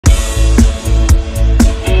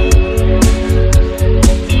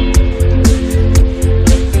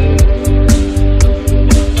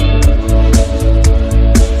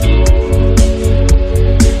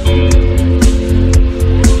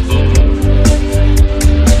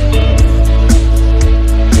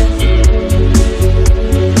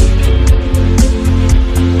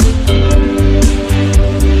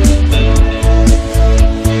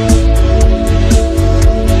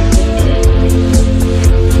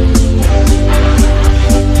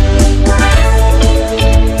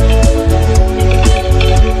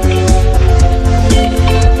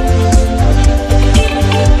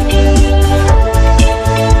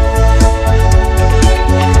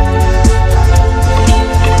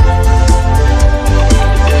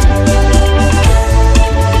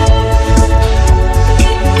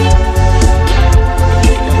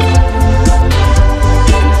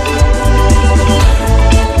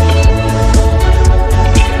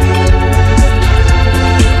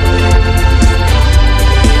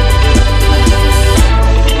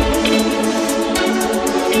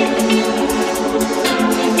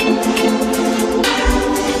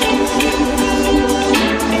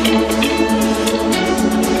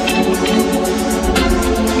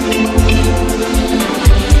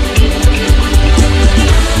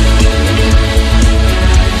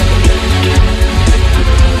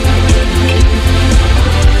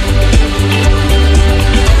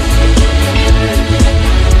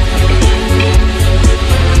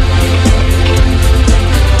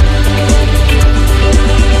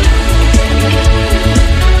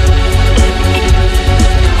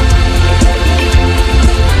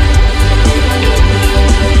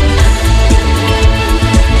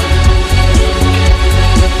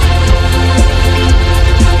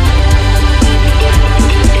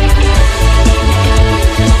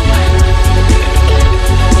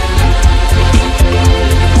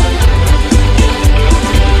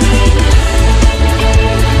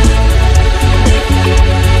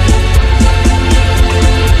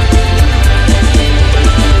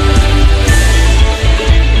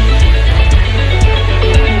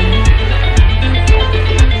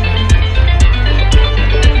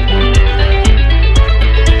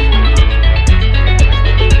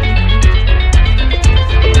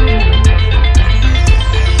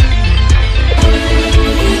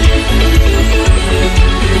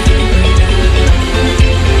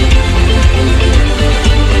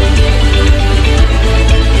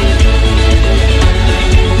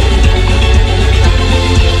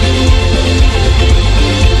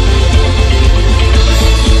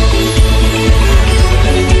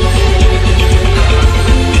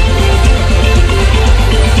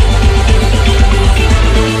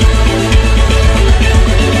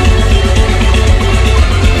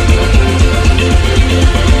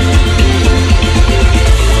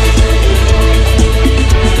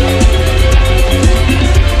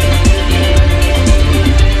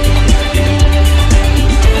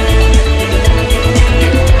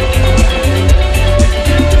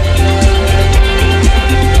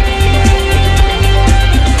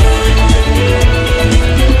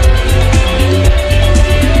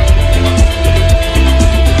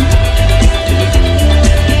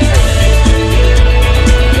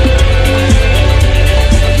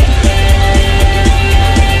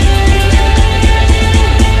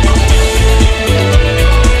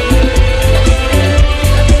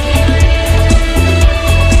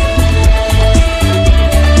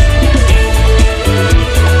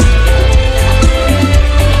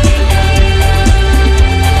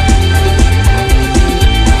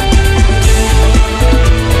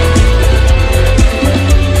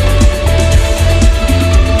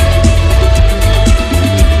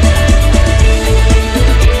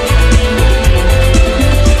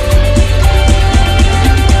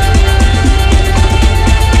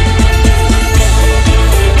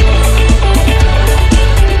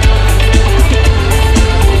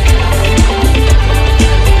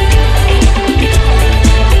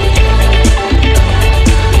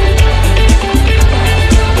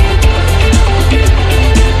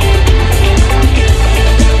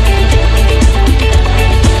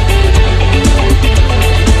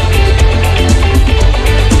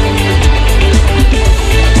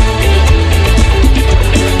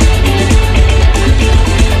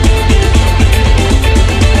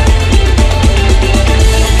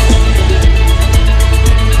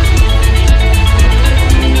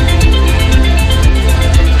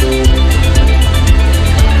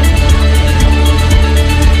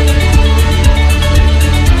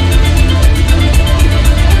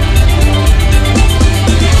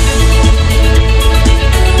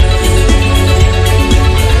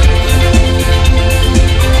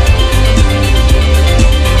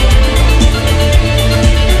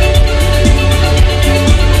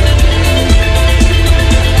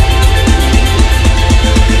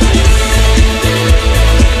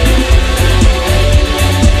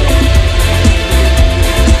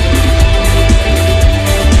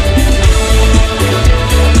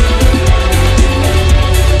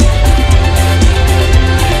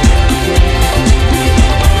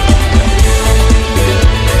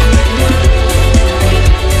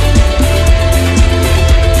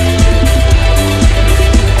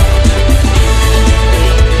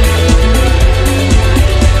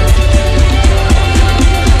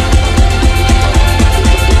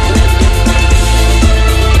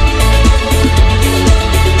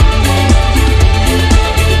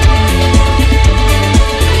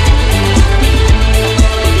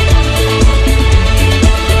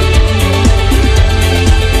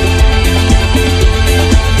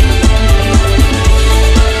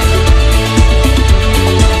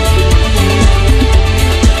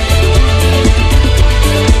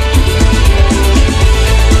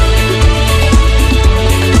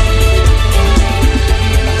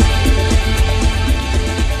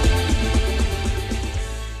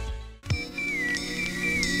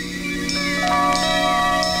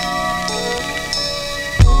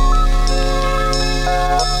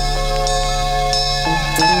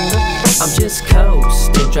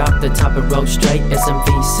the top and roll straight.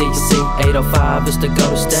 SMVCC 805 is the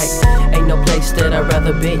go-to state. Ain't no place that I'd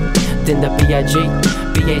rather be than the BIG,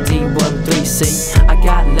 BAD13C. I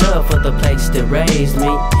got love for the place that raised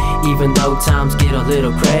me, even though times get a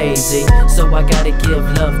little crazy. So I gotta give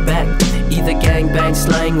love back, either gangbang,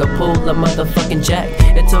 slang, or pull a motherfucking jack.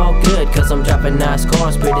 It's all good, cause I'm driving nice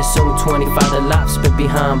cars. Pretty soon 25 to life spent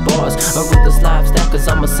behind bars. A ruthless lifestyle, cause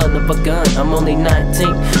I'm a son of a gun. I'm only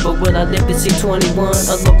 19, but will I live to see 21?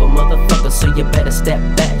 A local motherfucker, so you better step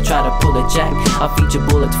back. Try to pull a jack, I'll feed you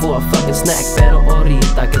bullets for a fucking snack. Pero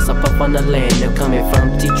ahorita que se up on the land, they're coming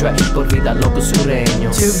from Detroit, por vida loco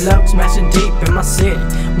sureño. Two locs smashing deep in my city.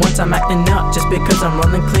 Once I'm acting up just because I'm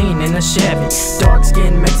rolling clean in a Chevy. Dark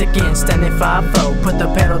skin Mexican, standing 5'4". Put the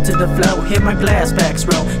pedal to the floor, hit my glass backs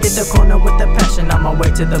roll. Hit the corner with the passion, on my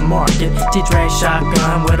way to the market. T-Dre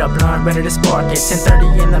shotgun with a blunt, ready to spark it.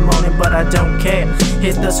 10:30 in the morning, but I don't care.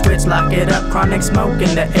 Hit the switch, lock it up, chronic smoke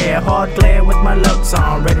in the air. Hard glare with my locs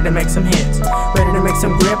on, ready to make some hits. Ready to make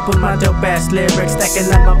some grip with my dope ass lyrics.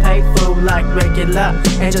 Stacking up my pay food like regular.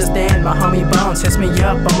 And just then, my homie Bones hits me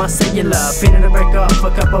up on my cellular. Feeling to break off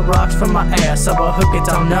a couple rocks from my ass, so I hook it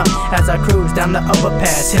on up as I cruise down the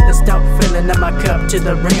overpass. Hit the stove, filling up my cup to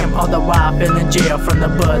the rim, all the while feeling jail from the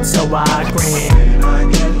bud, so I grin. When I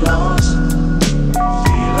get lost,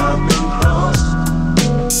 feel I've been crossed,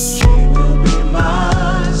 she will be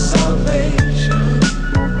my salvation.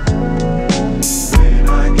 When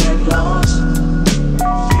I get lost,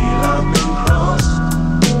 feel I've been crossed,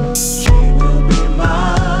 she will be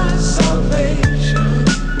my salvation.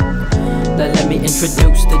 Now let me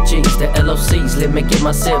introduce the G's, the LOCs. Let me get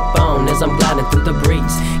my sip on as I'm gliding through the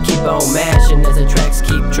breeze. Keep on mashing as the tracks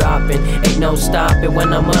keep dropping. Ain't no stopping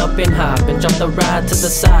when I'm up and hopping. Jump the ride to the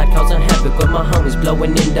side, causing havoc with my homies.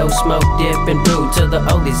 Blowing indo smoke, dipping brew to the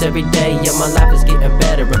oldies. Every day, yeah, my life is getting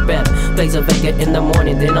better and better. Blaze a Vega in the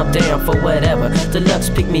morning, then I'm down for whatever. Deluxe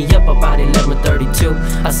pick me up about 11:32.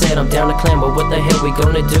 I said I'm down to clamber, what the hell we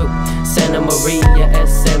gonna do? Santa Maria,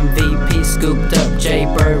 SMVP, scooped up J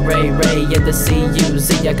Bird, Ray, and the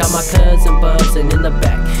CUZ. I got my cousin buzzing in the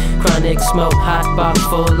back. Chronic smoke, hot box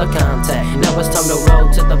full of contact. Now it's time to roll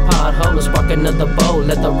to the pothole and spark another bowl.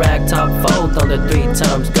 Let the rag top fold on the 3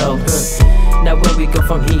 times go. Now where we go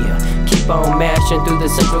from here? Keep on mashing through the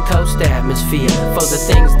Central Coast atmosphere. For the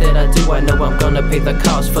things that I do, I know I'm gonna pay the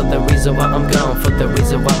cost. For the reason why I'm gone, for the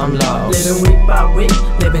reason why I'm lost. Living week by week,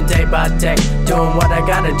 living day by day, doing what I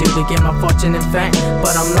gotta do to get my fortune and fame.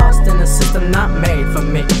 But I'm lost in a system not made for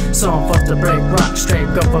me, so I'm forced to break rock,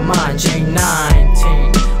 straight go for mine.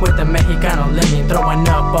 J19 with the Mexicano lean, throwing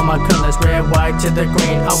up all my colors, red, white to the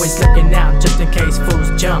green. Always looking out just in case fools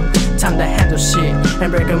jump. Time to handle shit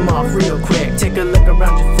and break them off real quick. Take a look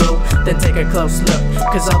around you, fool, then take a close look,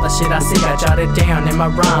 cause all the shit I see I jotted down in my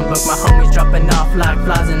rhyme book. My homies dropping off like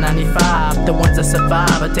flies in 95. The ones that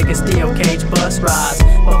survive are taking steel cage bus rides.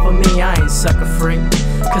 But for me, I ain't sucker free,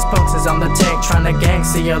 cause punks is on the tech trying to gang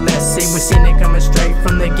CLSC. We seen it coming straight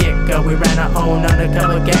from the get-go. We ran our own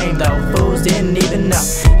undercover game though. Fools didn't even know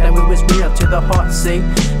that we was real to the heart, see.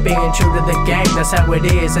 Being true to the game, that's how it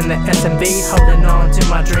is in the SMV. Holding on to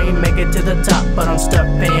my dream, make it to the top, but I'm stuck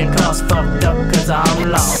paying costs, fucked up cause I'm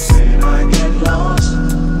lost. When I get lost,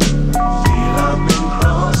 feel I've been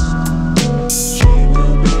crossed, she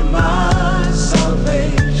will be my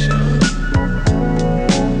salvation.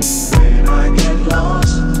 When I get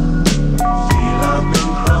lost, feel I've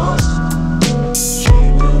been crossed, she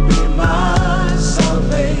will be my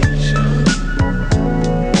salvation.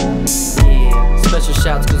 Yeah, special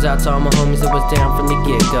shouts goes out to all my homies that was down from the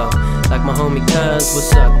get-go. Like my homie Cuz,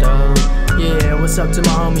 what's up, dawg? Yeah, what's up to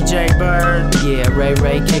my homie J Bird? Yeah, Ray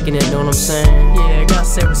kicking it, know what I'm saying? Yeah, gotta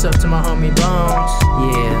say what's up to my homie Bones.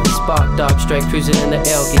 Yeah, Spark Dog straight cruising in the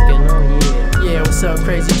L, geeking on, yeah. Yeah, what's up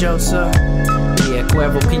Crazy Joseph? Yeah,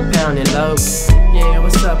 Cuervo keep pounding low. Yeah,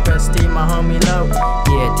 what's up SD, my homie Low?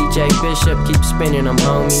 Yeah, DJ Bishop keep spinning them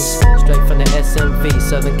homies. Straight from the SMV,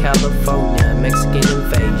 Southern California, Mexican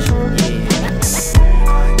invasion, yeah.